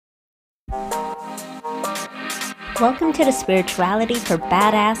Welcome to the Spirituality for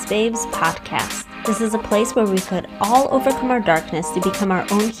Badass Babes podcast. This is a place where we could all overcome our darkness to become our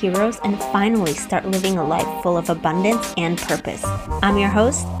own heroes and finally start living a life full of abundance and purpose. I'm your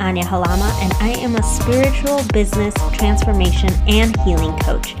host, Anya Halama, and I am a spiritual, business, transformation, and healing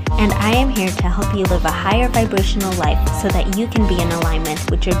coach. And I am here to help you live a higher vibrational life so that you can be in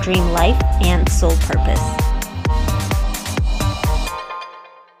alignment with your dream life and soul purpose.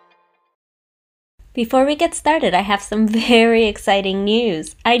 Before we get started, I have some very exciting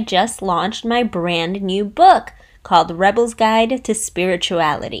news. I just launched my brand new book called Rebel's Guide to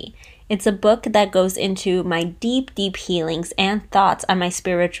Spirituality. It's a book that goes into my deep healings and thoughts on my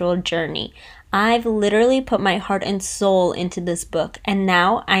spiritual journey. I've literally put my heart and soul into this book, and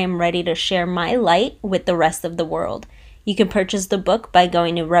now I am ready to share my light with the rest of the world. You can purchase the book by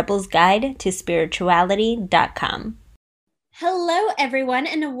going to rebelsguidetospirituality.com. Hello, everyone,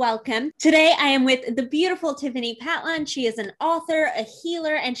 and welcome. Today, I am with the beautiful Tiffani Patlán. She is an author, a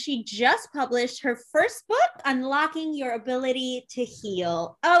healer, and she just published her first book, Unlocking Your Ability to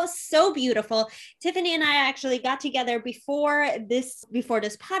Heal. Oh, so beautiful. Tiffani and I actually got together before this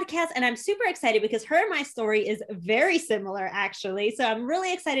podcast, and I'm super excited because her and my story is very similar, actually. So I'm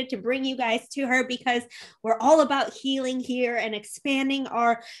really excited to bring you guys to her because we're all about healing here and expanding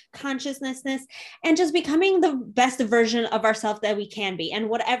our consciousness and just becoming the best version of ourselves that we can be. And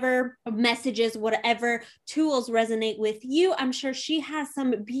whatever messages, whatever tools resonate with you, I'm sure she has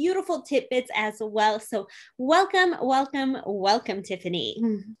some beautiful tidbits as well. So welcome, Tiffani.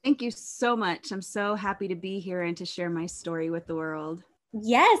 Thank you so much. I'm so happy to be here and to share my story with the world.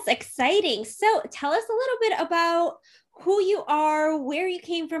 Yes, exciting. So tell us a little bit about who you are, where you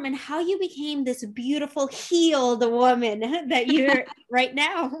came from, and how you became this beautiful, healed woman that you're right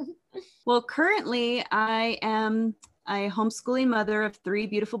now. Well, currently I am a homeschooling mother of 3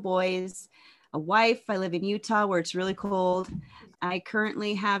 beautiful boys, a wife. I live in Utah where it's really cold. I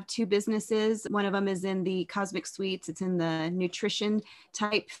currently have 2 businesses. One of them is in the cosmic sweets. It's in the nutrition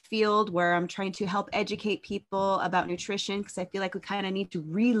type field where I'm trying to help educate people about nutrition because I feel like we kind of need to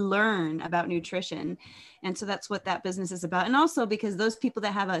relearn about nutrition. And so that's what that business is about. And also because those people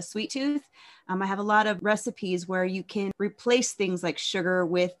that have a sweet tooth, I have a lot of recipes where you can replace things like sugar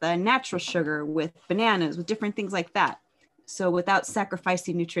with natural sugar, with bananas, with different things like that. So without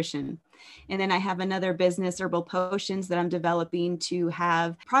sacrificing nutrition. And then I have another business, Herbal Potions, that I'm developing to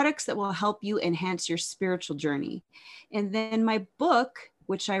have products that will help you enhance your spiritual journey. And then my book,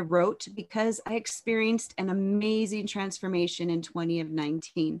 which I wrote because I experienced an amazing transformation in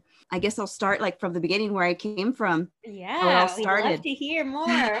 2019. I guess I'll start like from the beginning where I came from. Yeah, we'd love to hear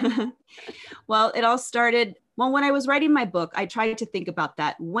more. Well, it all started when I was writing my book. I tried to think about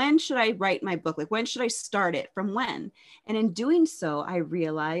that. When should I write my book? Like, when should I start it? From when? And in doing so, I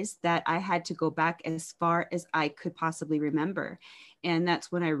realized that I had to go back as far as I could possibly remember. And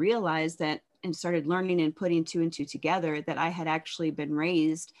that's when I realized that and started learning and putting 2 and 2 together that I had actually been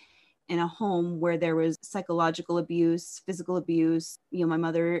raised in a home where there was psychological abuse, physical abuse. You know, my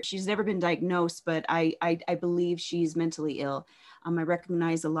mother, she's never been diagnosed, but I believe she's mentally ill. I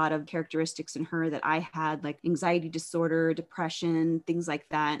recognize a lot of characteristics in her that I had, like anxiety disorder, depression, things like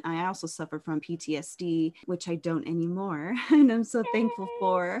that. I also suffer from PTSD, which I don't anymore. And I'm so thankful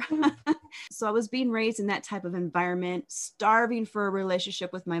for. So I was being raised in that type of environment, starving for a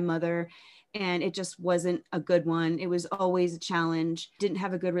relationship with my mother. And it just wasn't a good one. It was always a challenge. Didn't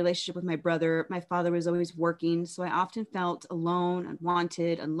have a good relationship with my brother. My father was always working. So I often felt alone,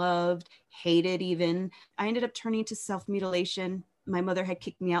 unwanted, unloved, hated even. I ended up turning to self-mutilation. My mother had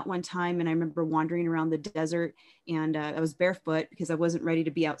kicked me out one time, and I remember wandering around the desert, and I was barefoot because I wasn't ready to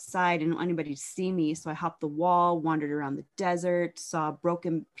be outside. I didn't want anybody to see me. So I hopped the wall, wandered around the desert, saw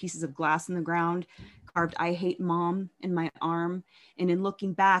broken pieces of glass in the ground, carved "I hate mom" in my arm. And in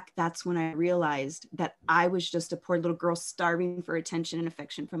looking back, that's when I realized that I was just a poor little girl starving for attention and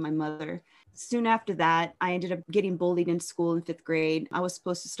affection from my mother. Soon after that, I ended up getting bullied in school in 5th grade. I was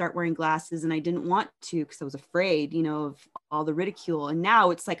supposed to start wearing glasses and I didn't want to because I was afraid, of all the ridicule. And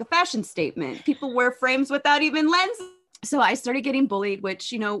now it's like a fashion statement. People wear frames without even lenses. So I started getting bullied,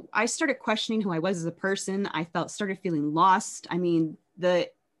 which, I started questioning who I was as a person. I started feeling lost. I mean, the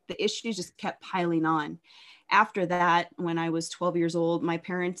issues just kept piling on. After that, when I was 12 years old, my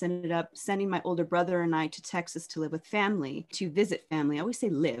parents ended up sending my older brother and I to Texas to live with family, to visit family. I always say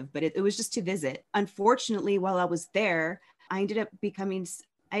live, but it was just to visit. Unfortunately, while I was there, I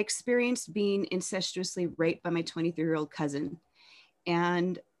experienced being incestuously raped by my 23-year-old cousin.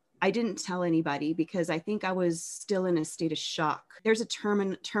 And I didn't tell anybody because I think I was still in a state of shock. There's a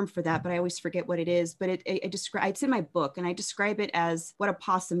term for that, but I always forget what it is. But it's in my book, and I describe it as what a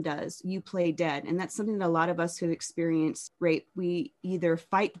possum does. You play dead. And that's something that a lot of us who experience rape, we either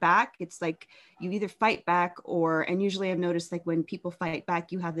fight back. It's like you either fight back and usually I've noticed like when people fight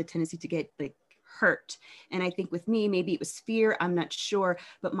back, you have the tendency to get like hurt. And I think with me, maybe it was fear, I'm not sure,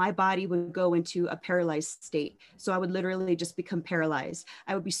 but my body would go into a paralyzed state. So I would literally just become paralyzed.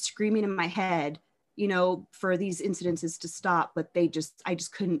 I would be screaming in my head, for these incidences to stop, but I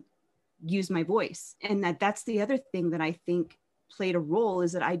just couldn't use my voice. And that's the other thing that I think played a role,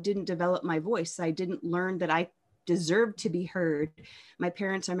 is that I didn't develop my voice. I didn't learn that I deserved to be heard. My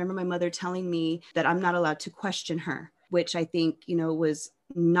parents, I remember my mother telling me that I'm not allowed to question her, which I think, was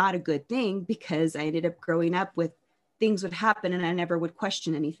not a good thing, because I ended up growing up with things would happen and I never would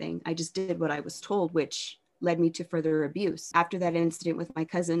question anything. I just did what I was told, which led me to further abuse. After that incident with my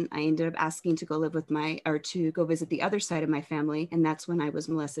cousin, I ended up asking to go live to go visit the other side of my family. And that's when I was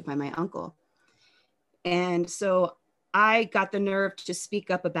molested by my uncle. And so I got the nerve to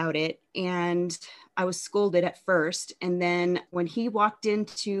speak up about it, and I was scolded at first. And then when he was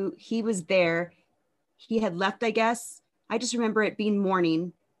there, he had left, I guess. I just remember it being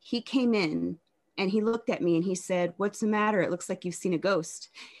morning. He came in and he looked at me and he said, "What's the matter? It looks like you've seen a ghost."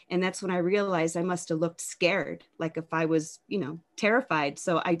 And that's when I realized I must have looked scared, like if I was, terrified.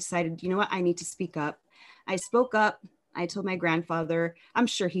 So I decided, you know what, I need to speak up. I spoke up. I told my grandfather. I'm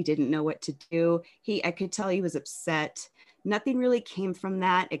sure he didn't know what to do. I could tell he was upset. Nothing really came from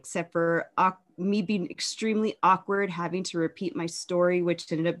that except for me being extremely awkward, having to repeat my story,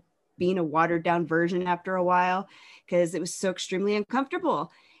 which ended up being a watered down version after a while, because it was so extremely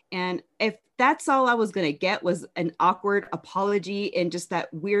uncomfortable. And if that's all I was going to get was an awkward apology and just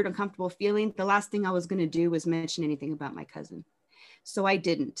that weird, uncomfortable feeling, the last thing I was going to do was mention anything about my cousin. So I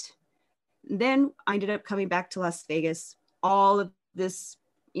didn't. Then I ended up coming back to Las Vegas, all of this,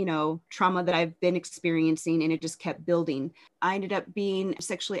 trauma that I've been experiencing, and it just kept building. I ended up being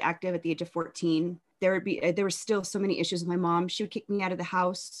sexually active at the age of 14. There were still so many issues with my mom. She would kick me out of the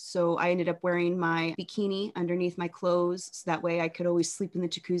house. So I ended up wearing my bikini underneath my clothes. So that way I could always sleep in the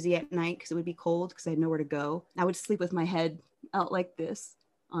jacuzzi at night because it would be cold, because I had nowhere to go. I would sleep with my head out like this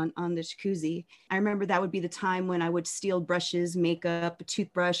on the jacuzzi. I remember that would be the time when I would steal brushes, makeup, a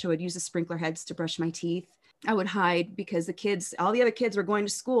toothbrush. I would use the sprinkler heads to brush my teeth. I would hide because all the other kids were going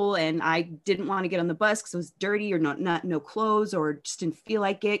to school, and I didn't want to get on the bus because it was dirty or no clothes, or just didn't feel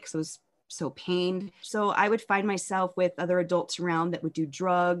like it because I was so pained. So I would find myself with other adults around that would do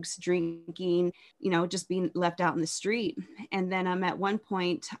drugs, drinking, just being left out in the street. And then at one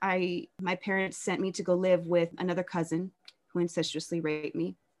point, my parents sent me to go live with another cousin who incestuously raped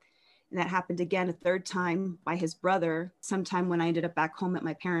me. And that happened again a third time by his brother, sometime when I ended up back home at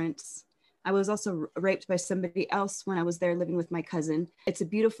my parents'. I was also raped by somebody else when I was there living with my cousin. It's a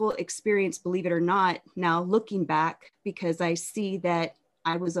beautiful experience, believe it or not, now looking back, because I see that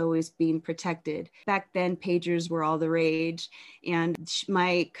I was always being protected. Back then, pagers were all the rage, and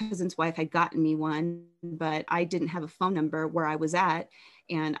my cousin's wife had gotten me one, but I didn't have a phone number where I was at.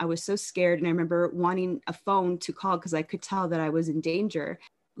 And I was so scared. And I remember wanting a phone to call because I could tell that I was in danger.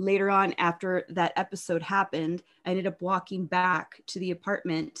 Later on, after that episode happened, I ended up walking back to the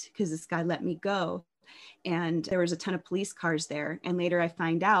apartment because this guy let me go. And there was a ton of police cars there. And later I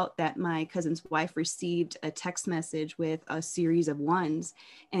find out that my cousin's wife received a text message with a series of ones.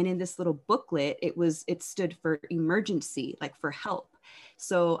 And in this little booklet, it stood for emergency, like for help.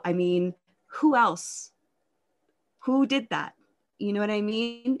 So, I mean, who else? Who did that? You know what I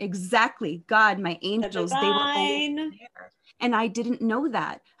mean? Exactly. God, my angels, they were always there. And I didn't know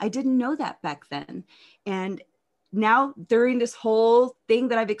that. I didn't know that back then. And now during this whole thing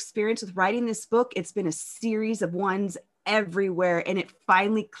that I've experienced with writing this book, it's been a series of ones everywhere. And it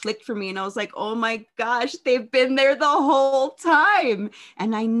finally clicked for me. And I was like, oh my gosh, they've been there the whole time.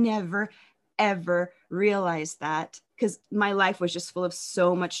 And I never, ever realized that, because my life was just full of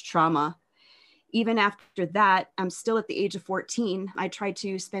so much trauma. Even after that, I'm still at the age of 14. I tried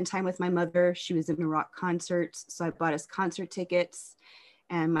to spend time with my mother. She was in rock concerts. So I bought us concert tickets,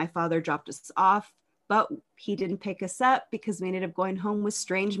 and my father dropped us off, but he didn't pick us up because we ended up going home with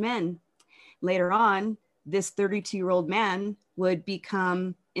strange men. Later on, this 32-year-old man would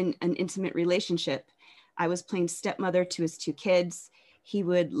become in an intimate relationship. I was playing stepmother to his 2 kids. He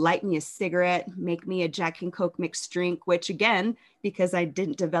would light me a cigarette, make me a Jack and Coke mixed drink, which again, because I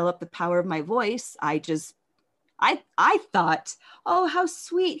didn't develop the power of my voice, I thought, oh, how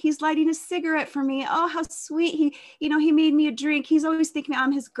sweet. He's lighting a cigarette for me. Oh, how sweet. He made me a drink. He's always thinking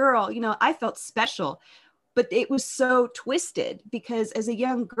I'm his girl. I felt special. but it was so twisted because as a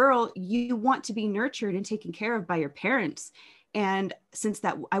young girl, you want to be nurtured and taken care of by your parents. And since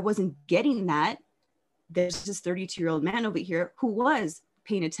that I wasn't getting that, there's this 32-year-old man over here who was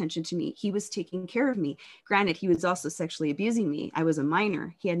paying attention to me. He was taking care of me. Granted, he was also sexually abusing me. I was a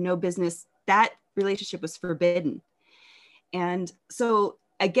minor. He had no business. That relationship was forbidden. And so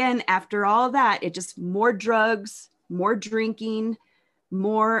again, after all that, it just more drugs, more drinking,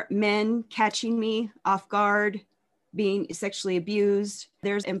 more men catching me off guard, being sexually abused.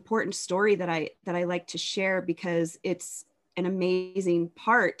 There's an important story that I like to share because it's an amazing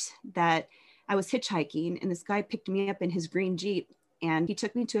part that I was hitchhiking and this guy picked me up in his green Jeep and he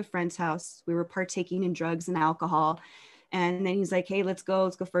took me to a friend's house. We were partaking in drugs and alcohol. And then he's like, hey, let's go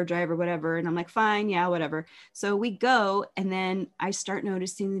for a drive or whatever. And I'm like, fine, yeah, whatever. So we go. And then I start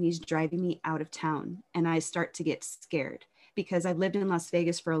noticing that he's driving me out of town. And I start to get scared because I've lived in Las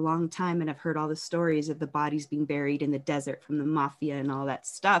Vegas for a long time and I've heard all the stories of the bodies being buried in the desert from the mafia and all that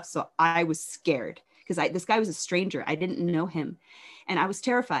stuff. So I was scared because this guy was a stranger. I didn't know him. And I was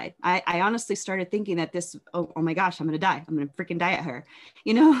terrified. I honestly started thinking that oh my gosh, I'm going to die. I'm going to freaking die at her,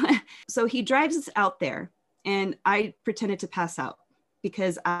 you know? So he drives us out there. And I pretended to pass out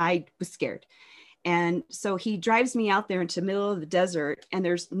because I was scared. And so he drives me out there into the middle of the desert and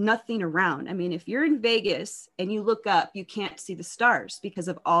there's nothing around. I mean, if you're in Vegas and you look up, you can't see the stars because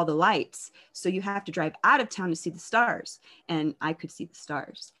of all the lights. So you have to drive out of town to see the stars. And I could see the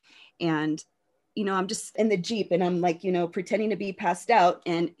stars. And, you know, I'm just in the Jeep and I'm like, you know, pretending to be passed out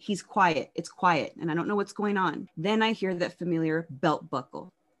and he's quiet. It's quiet. And I don't know what's going on. Then I hear that familiar belt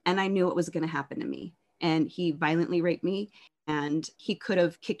buckle and I knew what was going to happen to me. And he violently raped me and he could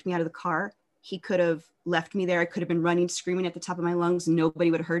have kicked me out of the car. He could have left me there. I could have been running, screaming at the top of my lungs.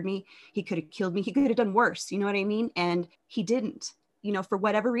 Nobody would have heard me. He could have killed me. He could have done worse. You know what I mean? And he didn't, you know, for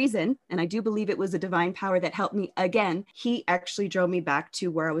whatever reason. And I do believe it was a divine power that helped me again. He actually drove me back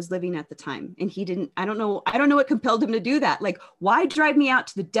to where I was living at the time. And he didn't, I don't know what compelled him to do that. Like, why drive me out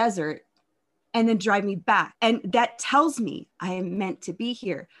to the desert and then drive me back? And that tells me I am meant to be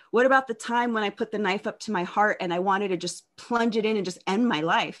here. What about the time when I put the knife up to my heart and I wanted to just plunge it in and just end my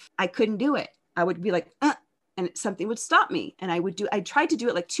life? I couldn't do it. I would be like, and something would stop me. And I tried to do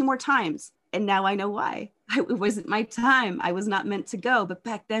it like 2 more times. And now I know why. It wasn't my time. I was not meant to go. But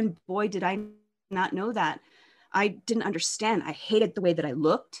back then, boy, did I not know that. I didn't understand. I hated the way that I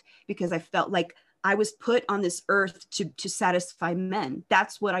looked because I felt like I was put on this earth to satisfy men.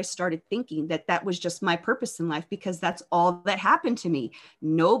 That's what I started thinking, that was just my purpose in life because that's all that happened to me.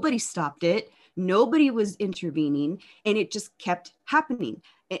 Nobody stopped it. Nobody was intervening and it just kept happening.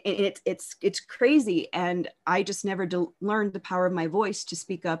 It's crazy. And I just never learned the power of my voice to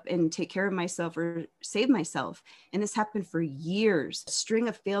speak up and take care of myself or save myself. And this happened for years, a string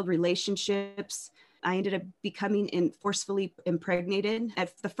of failed relationships. I ended up becoming forcefully impregnated.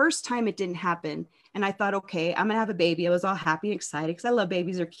 At the first time, it didn't happen. And I thought, okay, I'm going to have a baby. I was all happy and excited because I love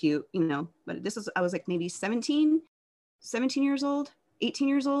babies. They're cute, you know, but I was like maybe 17 years old, 18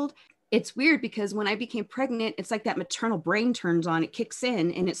 years old. It's weird because when I became pregnant, it's like that maternal brain turns on, it kicks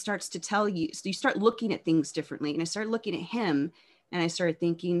in and it starts to tell you, so you start looking at things differently. And I started looking at him and I started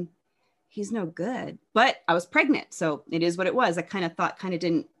thinking, he's no good, but I was pregnant. So it is what it was. I kind of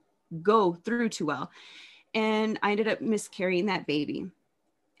didn't go through too well. And I ended up miscarrying that baby.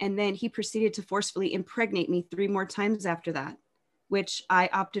 And then he proceeded to forcefully impregnate me 3 more times after that, which I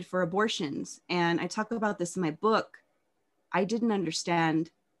opted for abortions. And I talk about this in my book. I didn't understand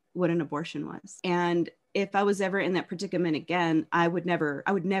what an abortion was. And if I was ever in that predicament again, I would never,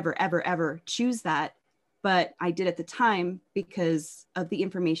 ever, ever choose that. But I did at the time because of the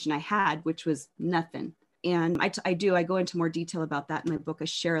information I had, which was nothing. And I go into more detail about that in my book. I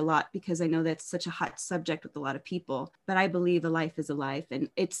share a lot because I know that's such a hot subject with a lot of people, but I believe a life is a life. And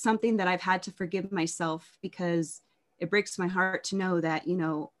it's something that I've had to forgive myself because it breaks my heart to know that, you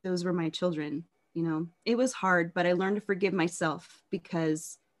know, those were my children. You know, it was hard, but I learned to forgive myself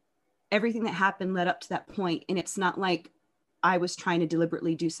because everything that happened led up to that point. And it's not like I was trying to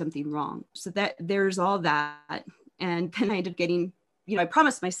deliberately do something wrong. So that there's all that. And then I ended up getting, you know, I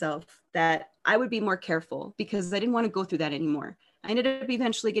promised myself that I would be more careful because I didn't want to go through that anymore. I ended up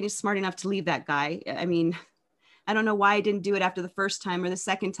eventually getting smart enough to leave that guy. I mean, I don't know why I didn't do it after the first time or the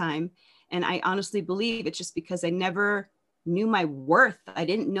second time. And I honestly believe it's just because I never knew my worth. I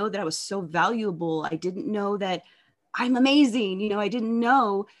didn't know that I was so valuable. I didn't know that I'm amazing. You know, I didn't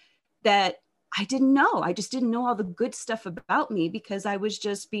know that I didn't know. I just didn't know all the good stuff about me because I was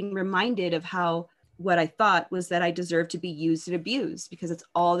just being reminded of how what I thought was that I deserved to be used and abused because it's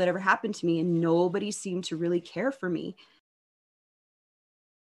all that ever happened to me and nobody seemed to really care for me.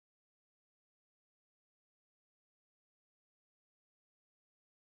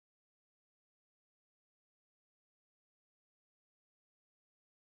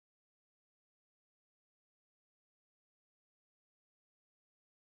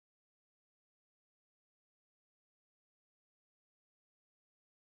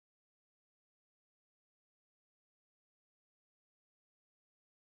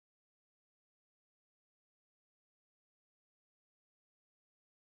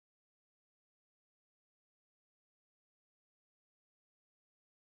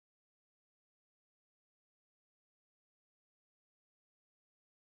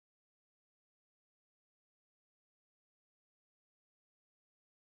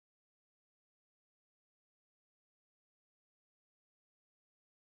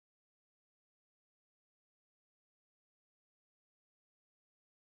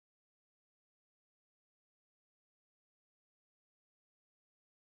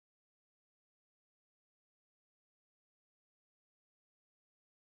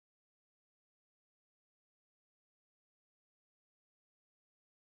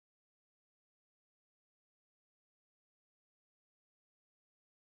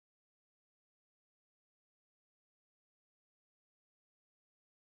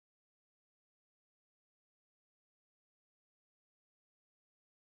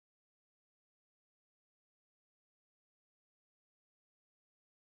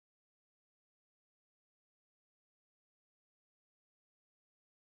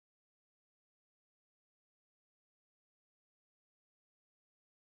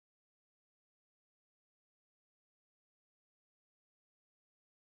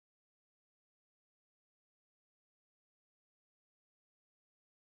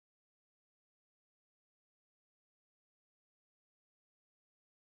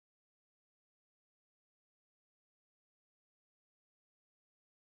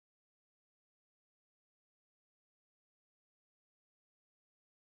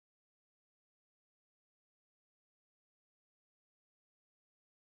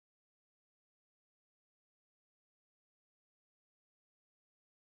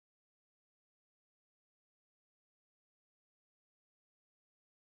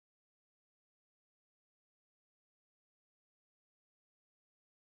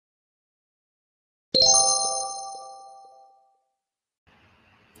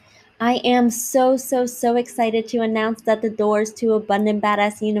 I am so, so, so excited to announce that the doors to Abundant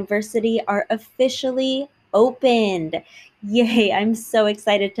Badass University are officially opened. Yay, I'm so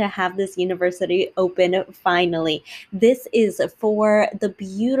excited to have this university open finally. This is for the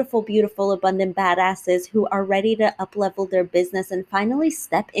beautiful, beautiful Abundant Badasses who are ready to uplevel their business and finally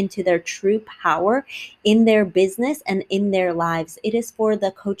step into their true power in their business and in their lives. It is for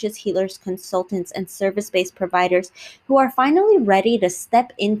the coaches, healers, consultants, and service-based providers who are finally ready to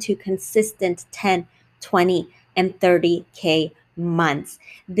step into consistent 10, 20, and 30K months.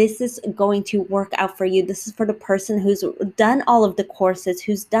 This is going to work out for you. This is for the person who's done all of the courses,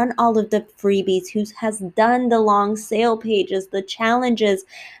 who's done all of the freebies, who has done the long sale pages, the challenges,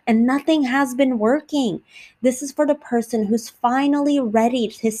 and nothing has been working. This is for the person who's finally ready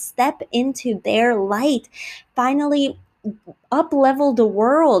to step into their light, finally up level the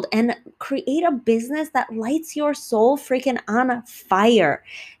world and create a business that lights your soul freaking on fire.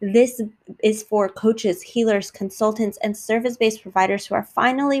 This is for coaches, healers, consultants, and service-based providers who are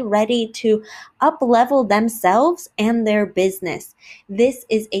finally ready to up level themselves and their business. This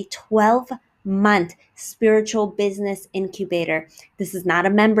is a 12-month spiritual business incubator. This is not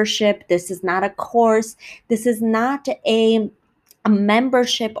a membership. This is not a course. This is not a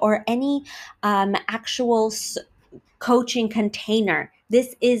membership or any actual coaching container.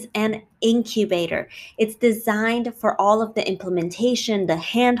 This is an incubator. It's designed for all of the implementation, the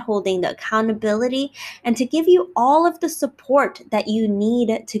hand holding, the accountability, and to give you all of the support that you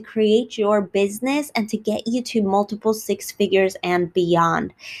need to create your business and to get you to multiple six figures and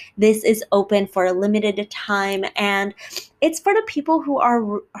beyond. This is open for a limited time, and it's for the people who are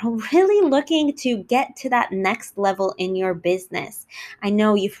really looking to get to that next level in your business. I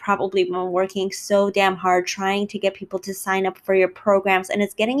know you've probably been working so damn hard trying to get people to sign up for your programs, and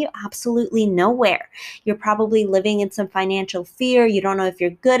it's getting you absolutely nowhere. You're probably living in some financial fear. You don't know if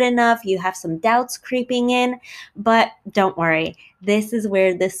you're good enough. You have some doubts creeping in, but don't worry. This is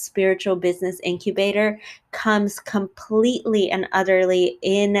where this spiritual business incubator comes completely and utterly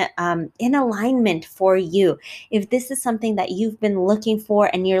in alignment for you. If this is something that you've been looking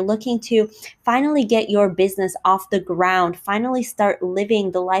for and you're looking to finally get your business off the ground, finally start living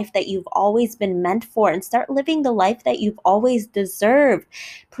the life that you've always been meant for, and start living the life that you've always deserved,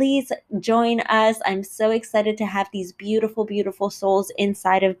 please join us. I'm so excited to have these beautiful, beautiful souls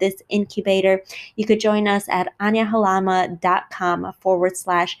inside of this incubator. You could join us at anyahalama.com/ABU-apply.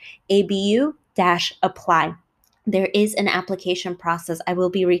 There is an application process. I will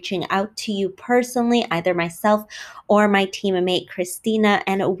be reaching out to you personally, either myself or my teammate Christina,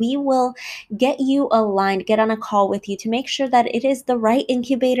 and we will get you aligned, get on a call with you to make sure that it is the right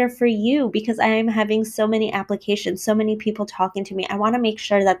incubator for you, because I am having so many applications, so many people talking to me. I want to make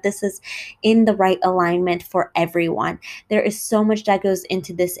sure that this is in the right alignment for everyone. There is so much that goes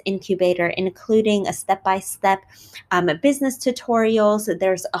into this incubator, including a step-by-step business tutorials.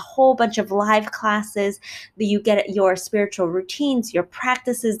 There's a whole bunch of live classes. You get your spiritual routines, your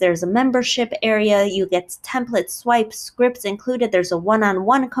practices. There's a membership area. You get templates, swipes, scripts included. There's a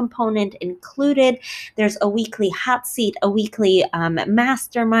one-on-one component included. There's a weekly hot seat, a weekly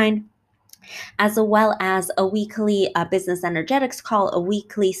mastermind, as well as a weekly business energetics call, a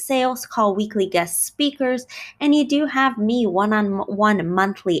weekly sales call, weekly guest speakers, and you do have me one-on-one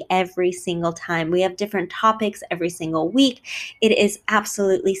monthly every single time. We have different topics every single week. It is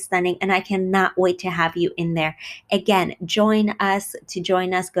absolutely stunning, and I cannot wait to have you in there. Again, join us. To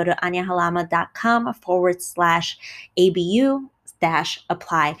join us, go to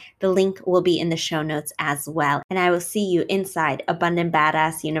anyahalama.com/ABU-apply. The link will be in the show notes as well. And I will see you inside Abundant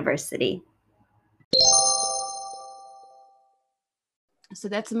Badass University. So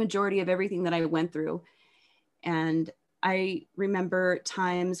that's the majority of everything that I went through. And I remember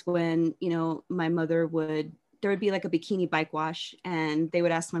times when, my mother there would be like a bikini bike wash, and they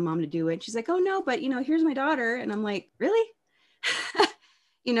would ask my mom to do it. She's like, oh no, but here's my daughter. And I'm like, really?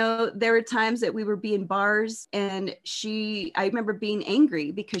 There were times that we would be in bars, and I remember being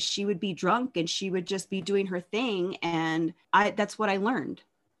angry because she would be drunk and she would just be doing her thing. And that's what I learned.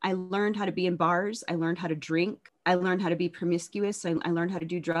 I learned how to be in bars. I learned how to drink. I learned how to be promiscuous. I learned how to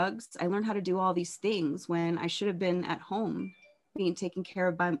do drugs. I learned how to do all these things when I should have been at home being taken care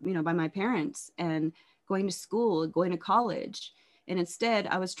of by my parents and going to school, going to college. And instead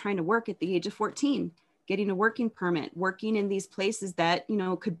I was trying to work at the age of 14, getting a working permit, working in these places that,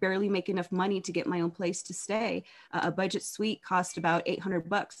 could barely make enough money to get my own place to stay. A budget suite cost about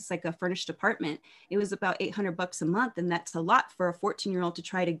 $800. It's like a furnished apartment. It was about $800 a month. And that's a lot for a 14-year-old to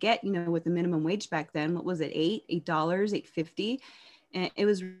try to get, with the minimum wage back then. What was it? $8, $8.50. And it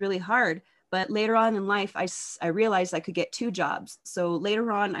was really hard. But later on in life, I realized I could get 2 jobs. So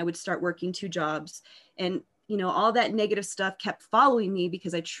later on, I would start working 2 jobs. And, all that negative stuff kept following me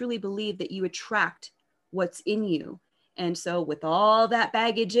because I truly believe that you attract what's in you. And so with all that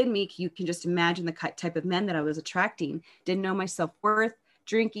baggage in me, you can just imagine the type of men that I was attracting. Didn't know my self-worth,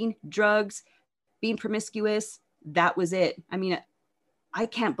 drinking, drugs, being promiscuous. That was it. I mean, I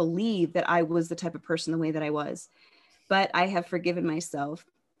can't believe that I was the type of person the way that I was, but I have forgiven myself.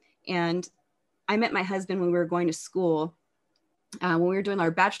 And I met my husband when we were going to school, when we were doing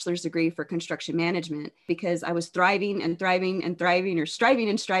our bachelor's degree for construction management, because I was thriving and thriving and thriving, or striving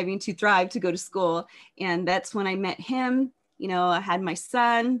and striving to thrive to go to school. And that's when I met him. I had my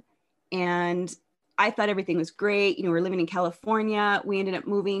son, and I thought everything was great. We're living in California. We ended up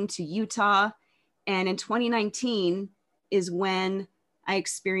moving to Utah. And in 2019 is when I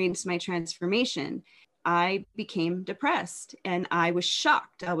experienced my transformation. I became depressed and I was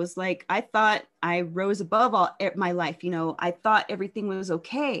shocked. I was like, I thought I rose above all my life. I thought everything was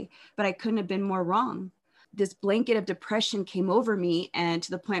okay, but I couldn't have been more wrong. This blanket of depression came over me, and to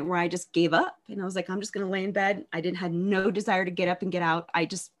the point where I just gave up. And I was like, I'm just going to lay in bed. I had no desire to get up and get out.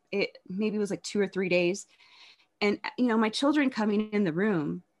 Maybe it was like 2 or 3 days. And, my children coming in the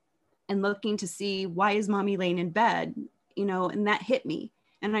room and looking to see, why is mommy laying in bed? And that hit me.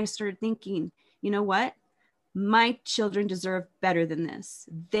 And I started thinking, you know what? My children deserve better than this.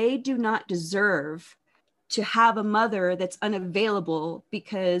 They do not deserve to have a mother that's unavailable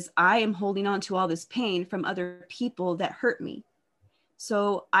because I am holding on to all this pain from other people that hurt me.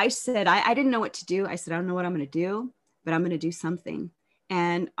 So I said, I didn't know what to do. I said, I don't know what I'm going to do, but I'm going to do something.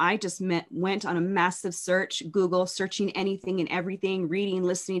 And I just went on a massive search, Google, searching anything and everything, reading,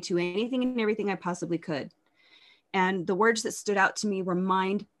 listening to anything and everything I possibly could. And the words that stood out to me were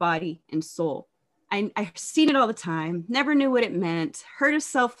mind, body, and soul. I've seen it all the time, never knew what it meant, heard of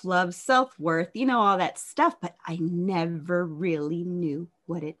self-love, self-worth, all that stuff, but I never really knew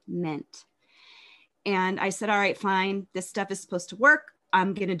what it meant. And I said, all right, fine, this stuff is supposed to work.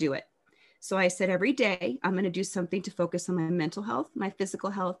 I'm going to do it. So I said, every day, I'm going to do something to focus on my mental health, my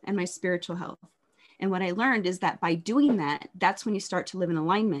physical health, and my spiritual health. And what I learned is that by doing that, that's when you start to live in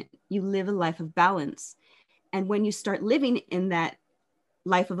alignment. You live a life of balance. And when you start living in that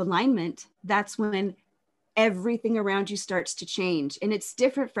life of alignment, that's when everything around you starts to change. And it's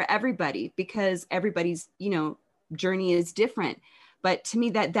different for everybody because everybody's, journey is different. But to me,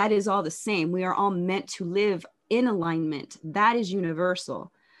 that is all the same. We are all meant to live in alignment. That is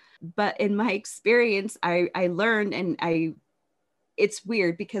universal. But in my experience, I learned, and it's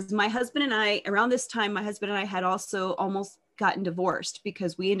weird because my husband and I, around this time, my husband and I had also almost gotten divorced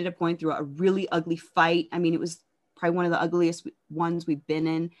because we ended up going through a really ugly fight. I mean, it was probably one of the ugliest ones we've been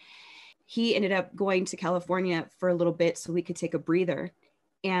in. He ended up going to California for a little bit so we could take a breather.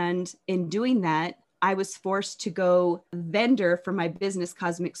 And in doing that, I was forced to go vendor for my business,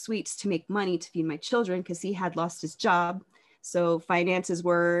 Cosmic Sweets, to make money to feed my children because he had lost his job. So finances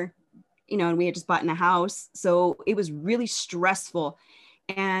were, and we had just bought in a house. So it was really stressful.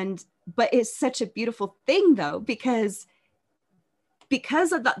 But it's such a beautiful thing though, because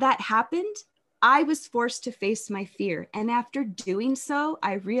of that happened, I was forced to face my fear. And after doing so,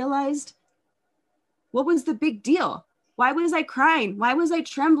 I realized, what was the big deal? Why was I crying? Why was I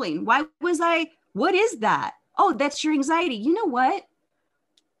trembling? What is that? Oh, that's your anxiety. You know what?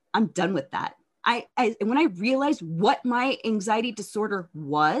 I'm done with that. When I realized what my anxiety disorder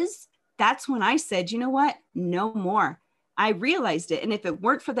was, that's when I said, you know what? No more. I realized it. And if it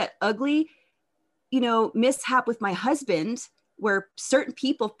weren't for that ugly, mishap with my husband, where certain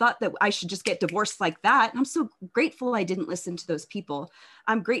people thought that I should just get divorced like that. I'm so grateful I didn't listen to those people.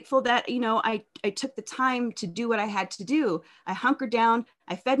 I'm grateful that, I took the time to do what I had to do. I hunkered down,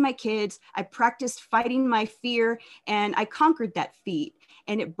 I fed my kids, I practiced fighting my fear, and I conquered that feat.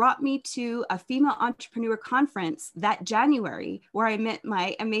 And it brought me to a female entrepreneur conference that January, where I met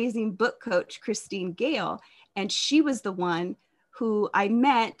my amazing book coach, Christine Gale. And she was the one who I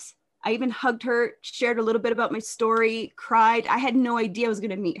met. I even hugged her, shared a little bit about my story, cried. I had no idea I was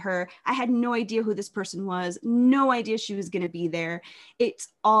going to meet her. I had no idea who this person was, no idea she was going to be there. It's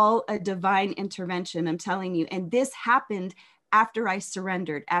all a divine intervention, I'm telling you. And this happened after I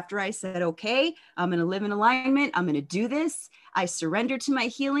surrendered, after I said, okay, I'm going to live in alignment. I'm going to do this. I surrendered to my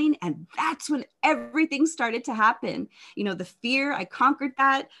healing. And that's when everything started to happen. The fear, I conquered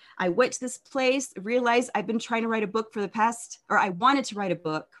that. I went to this place, realized I've been trying to write a book I wanted to write a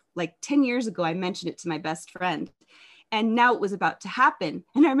book. Like 10 years ago, I mentioned it to my best friend, and now it was about to happen.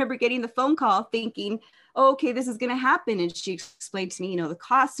 And I remember getting the phone call thinking, oh, okay, this is going to happen. And she explained to me, the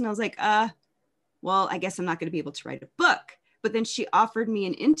cost. And I was like, well, I guess I'm not going to be able to write a book. But then she offered me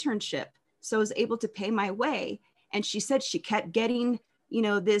an internship So I was able to pay my way. And she said she kept getting,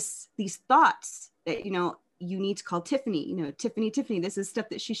 these thoughts that, you need to call Tiffani, Tiffani, this is stuff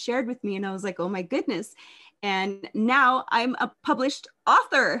that she shared with me. And I was like, oh my goodness. And now I'm a published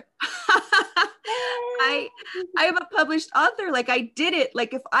author. I am a published author. Like, I did it.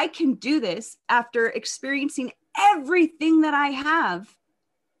 Like, if I can do this after experiencing everything that I have,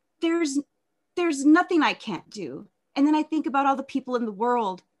 there's nothing I can't do. And then I think about all the people in the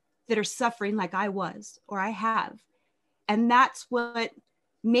world that are suffering like I was, or I have. And that's what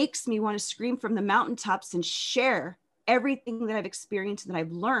makes me want to scream from the mountaintops and share everything that I've experienced and that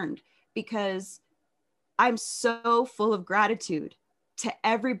I've learned, because I'm so full of gratitude to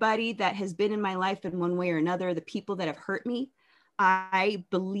everybody that has been in my life in one way or another, the people that have hurt me. I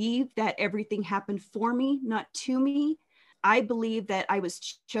believe that everything happened for me, not to me. I believe that I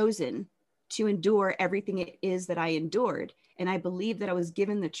was chosen to endure everything it is that I endured. And I believe that I was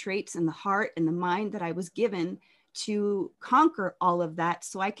given the traits and the heart and the mind that I was given to conquer all of that,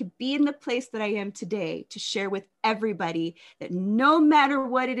 so I could be in the place that I am today to share with everybody that no matter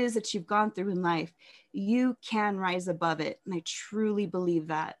what it is that you've gone through in life, you can rise above it. And I truly believe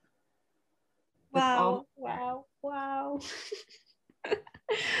that. Wow. Wow.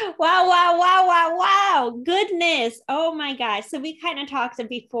 Goodness. Oh my gosh. So we kind of talked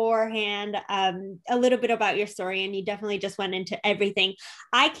beforehand a little bit about your story, and you definitely just went into everything.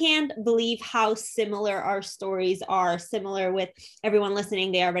 I can't believe how similar our stories are. Similar with everyone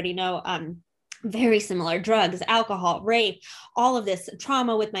listening, they already know very similar: drugs, alcohol, rape, all of this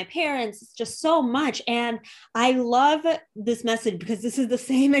trauma with my parents. It's just so much. And I love this message because this is the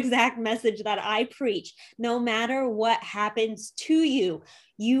same exact message that I preach. No matter what happens to you,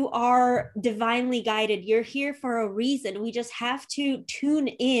 you are divinely guided. You're here for a reason. We just have to tune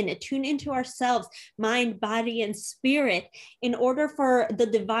into ourselves, mind, body, and spirit, in order for the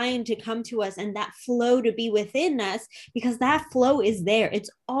divine to come to us and that flow to be within us, because that flow is there. It's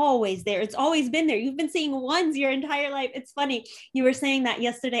always there. It's always been there. You've been seeing ones your entire life. It's funny. You were saying that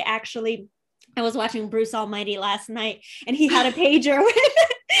yesterday, actually. I was watching Bruce Almighty last night, and he had a pager with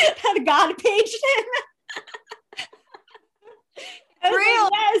God paged him. Real.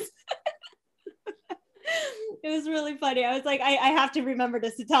 Like, yes. It was really funny. I was like, I have to remember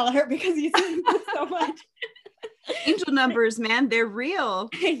this to tell her, because you see this so much. Angel numbers, man, they're real.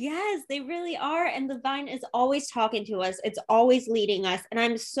 Yes, they really are. And the divine is always talking to us. It's always leading us. And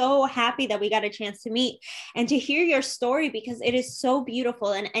I'm so happy that we got a chance to meet and to hear your story, because it is so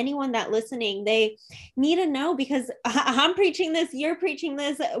beautiful. And anyone that listening, they need to know, because I'm preaching this, you're preaching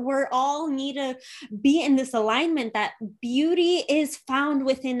this. We're all need to be in this alignment that beauty is found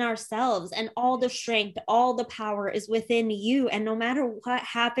within ourselves, and all the strength, all the power is within you. And no matter what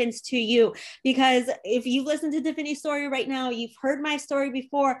happens to you, because if you've listened to Tiffany's story right now, you've heard my story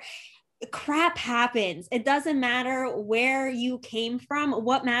before, crap happens. It doesn't matter where you came from.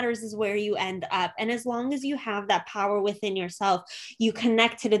 What matters is where you end up. And as long as you have that power within yourself, you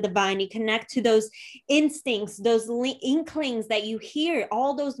connect to the divine, you connect to those instincts, those inklings that you hear,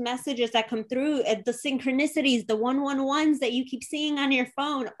 all those messages that come through, the synchronicities, the 111s that you keep seeing on your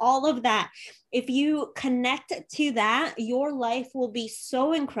phone, all of that. If you connect to that, your life will be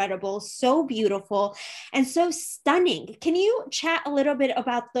so incredible, so beautiful, and so stunning. Can you chat a little bit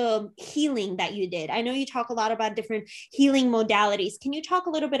about the healing that you did? I know you talk a lot about different healing modalities. Can you talk a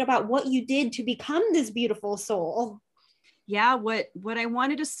little bit about what you did to become this beautiful soul? Yeah, what I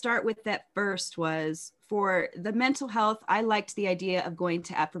wanted to start with that first was, for the mental health, I liked the idea of going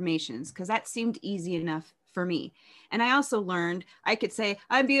to affirmations, because that seemed easy enough for me. And I also learned I could say,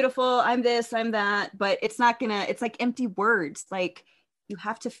 I'm beautiful, I'm this, I'm that, but it's like empty words. Like, you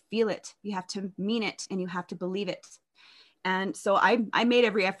have to feel it, you have to mean it, and you have to believe it. And so I made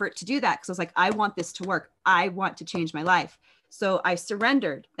every effort to do that, because I was like, I want this to work. I want to change my life. So I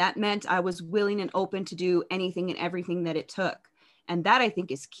surrendered. That meant I was willing and open to do anything and everything that it took. And that, I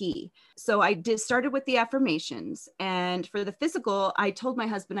think, is key. So I started with the affirmations. And for the physical, I told my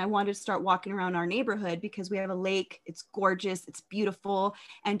husband I wanted to start walking around our neighborhood, because we have a lake. It's gorgeous. It's beautiful.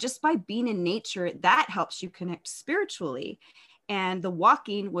 And just by being in nature, that helps you connect spiritually. And the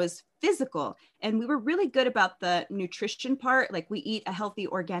walking was physical. And we were really good about the nutrition part. Like, we eat a healthy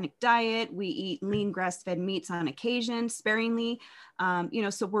organic diet. We eat lean grass-fed meats on occasion, sparingly.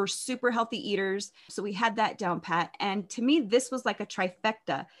 So we're super healthy eaters. So we had that down pat. And to me, this was like a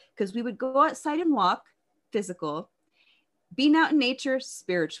trifecta, because we would go outside and walk, physical. being out in nature,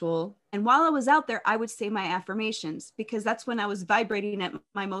 spiritual. And while I was out there, I would say my affirmations because that's when I was vibrating at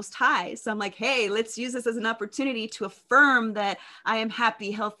my most high. So I'm like, hey, let's use this as an opportunity to affirm that I am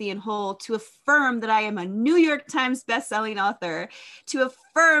happy, healthy, and whole, to affirm that I am a New York Times bestselling author, to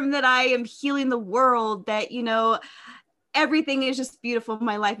affirm that I am healing the world, that, you know, everything is just beautiful.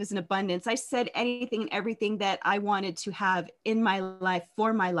 My life is in abundance. I said anything and everything that I wanted to have in my life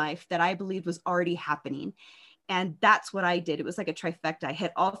for my life that I believed was already happening. And that's what I did. It was like a trifecta. I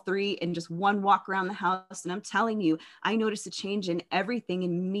hit all three in just one walk around the house. And I'm telling you, I noticed a change in everything,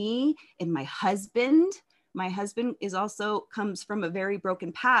 in me, in my husband. My husband is also comes from a very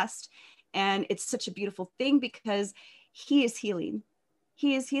broken past. And it's such a beautiful thing because he is healing.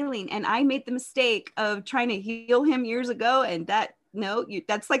 He is healing. And I made the mistake of trying to heal him years ago. And that, no,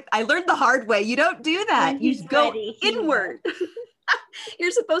 that's like, I learned the hard way. You don't do that. When You he's go ready, inward.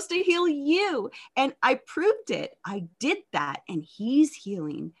 You're supposed to heal you. And I proved it. I did that. And he's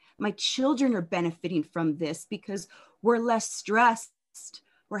healing. My children are benefiting from this because we're less stressed.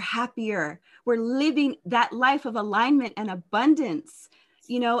 We're happier. We're living that life of alignment and abundance.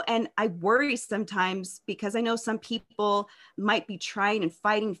 You know, and I worry sometimes because I know some people might be trying and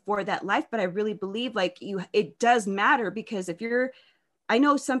fighting for that life, but I really believe like it does matter because I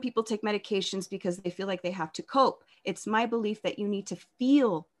know some people take medications because they feel like they have to cope. It's my belief that you need to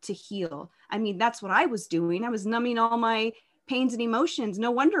feel to heal. I mean, that's what I was doing. I was numbing all my pains and emotions. No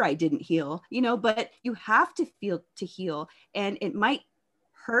wonder I didn't heal, you know, but you have to feel to heal. And it might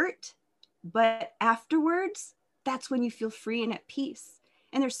hurt, but afterwards, that's when you feel free and at peace.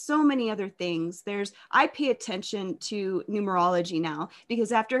 And there's so many other things. I pay attention to numerology now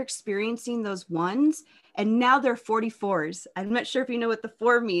because after experiencing those ones, and now they're 44s. I'm not sure if you know what the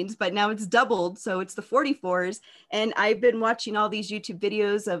 4 means, but now it's doubled. So it's the 44s. And I've been watching all these YouTube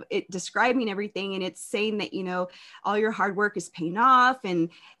videos of it describing everything. And it's saying that, you know, all your hard work is paying off. And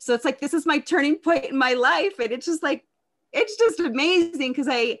so it's like, this is my turning point in my life. And it's just like, it's just amazing because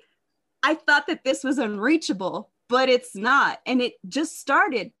I thought that this was unreachable, but it's not. And it just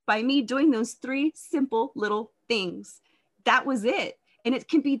started by me doing those 3 simple little things. That was it. And it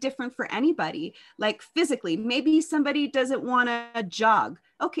can be different for anybody, like physically. Maybe somebody doesn't want to jog.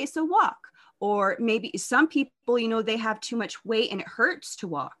 Okay, so walk. Or maybe some people, you know, they have too much weight and it hurts to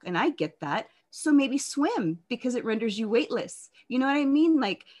walk. And I get that. So maybe swim because it renders you weightless. You know what I mean?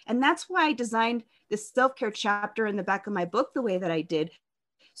 Like, and that's why I designed this self-care chapter in the back of my book the way that I did.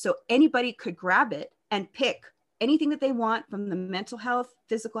 So anybody could grab it and pick anything that they want from the mental health,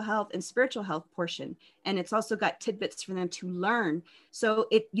 physical health, and spiritual health portion. And it's also got tidbits for them to learn. So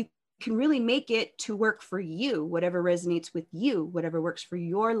you can really make it to work for you, whatever resonates with you, whatever works for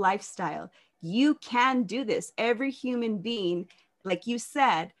your lifestyle. You can do this. Every human being, like you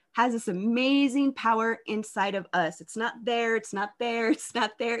said, has this amazing power inside of us. It's not there, it's not there, it's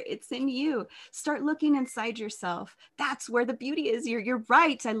not there, it's in you. Start looking inside yourself. That's where the beauty is. You're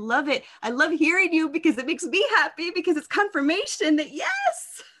right. I love it. I love hearing you because it makes me happy because it's confirmation that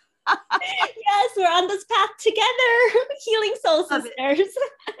yes. Yes, we're on this path together, healing soul sisters.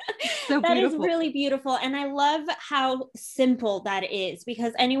 So that beautiful. is really beautiful. And I love how simple that is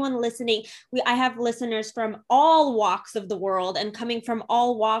because anyone listening, I have listeners from all walks of the world and coming from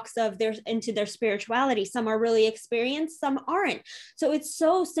all walks of into their spirituality. Some are really experienced, some aren't. So it's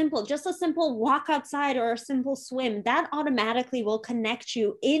so simple, just a simple walk outside or a simple swim that automatically will connect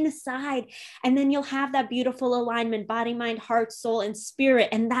you inside. And then you'll have that beautiful alignment, body, mind, heart, soul, and spirit.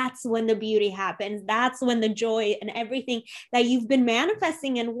 And that's when the beauty happens. That's when the joy and everything that you've been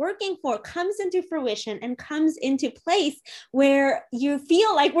manifesting and working for comes into fruition and comes into place where you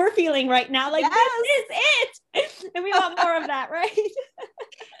feel like we're feeling right now. Like, yes, this is it. And we want more of that, right?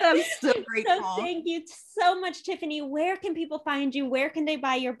 I'm so grateful. So thank you so much, Tiffani. Where can people find you? Where can they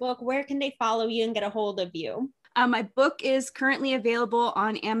buy your book? Where can they follow you and get a hold of you? My book is currently available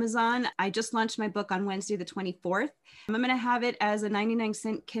on Amazon. I just launched my book on Wednesday, the 24th. I'm going to have it as a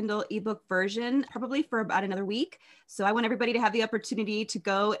 99-cent Kindle ebook version, probably for about another week. So I want everybody to have the opportunity to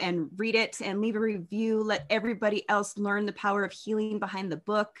go and read it and leave a review. Let everybody else learn the power of healing behind the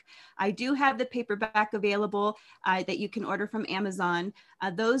book. I do have the paperback available that you can order from Amazon.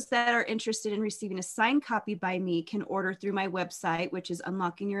 Those that are interested in receiving a signed copy by me can order through my website, which is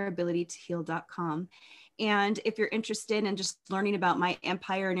unlockingyourabilitytoheal.com. And if you're interested in just learning about my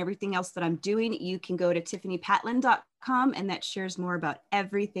empire and everything else that I'm doing, you can go to TiffaniPatlán.com, and that shares more about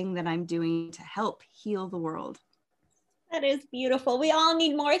everything that I'm doing to help heal the world. That is beautiful. We all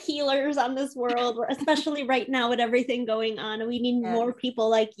need more healers on this world, especially right now with everything going on. We need more people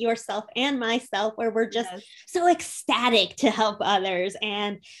like yourself and myself, where we're just so ecstatic to help others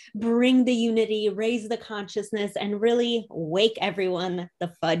and bring the unity, raise the consciousness, and really wake everyone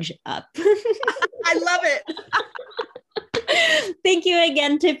the fudge up. I love it. Thank you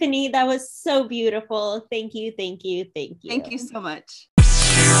again, Tiffani. That was so beautiful. Thank you, thank you, thank you. Thank you so much.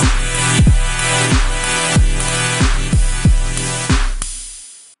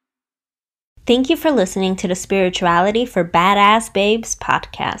 Thank you for listening to the Spirituality for Badass Babes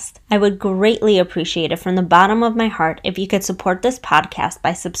podcast. I would greatly appreciate it from the bottom of my heart if you could support this podcast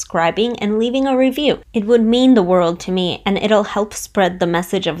by subscribing and leaving a review. It would mean the world to me, and it'll help spread the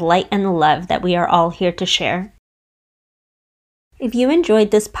message of light and love that we are all here to share. If you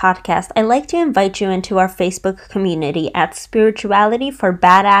enjoyed this podcast, I'd like to invite you into our Facebook community at Spirituality for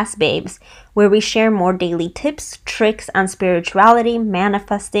Badass Babes, where we share more daily tips, tricks on spirituality,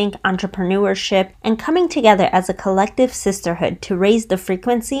 manifesting, entrepreneurship, and coming together as a collective sisterhood to raise the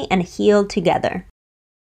frequency and heal together.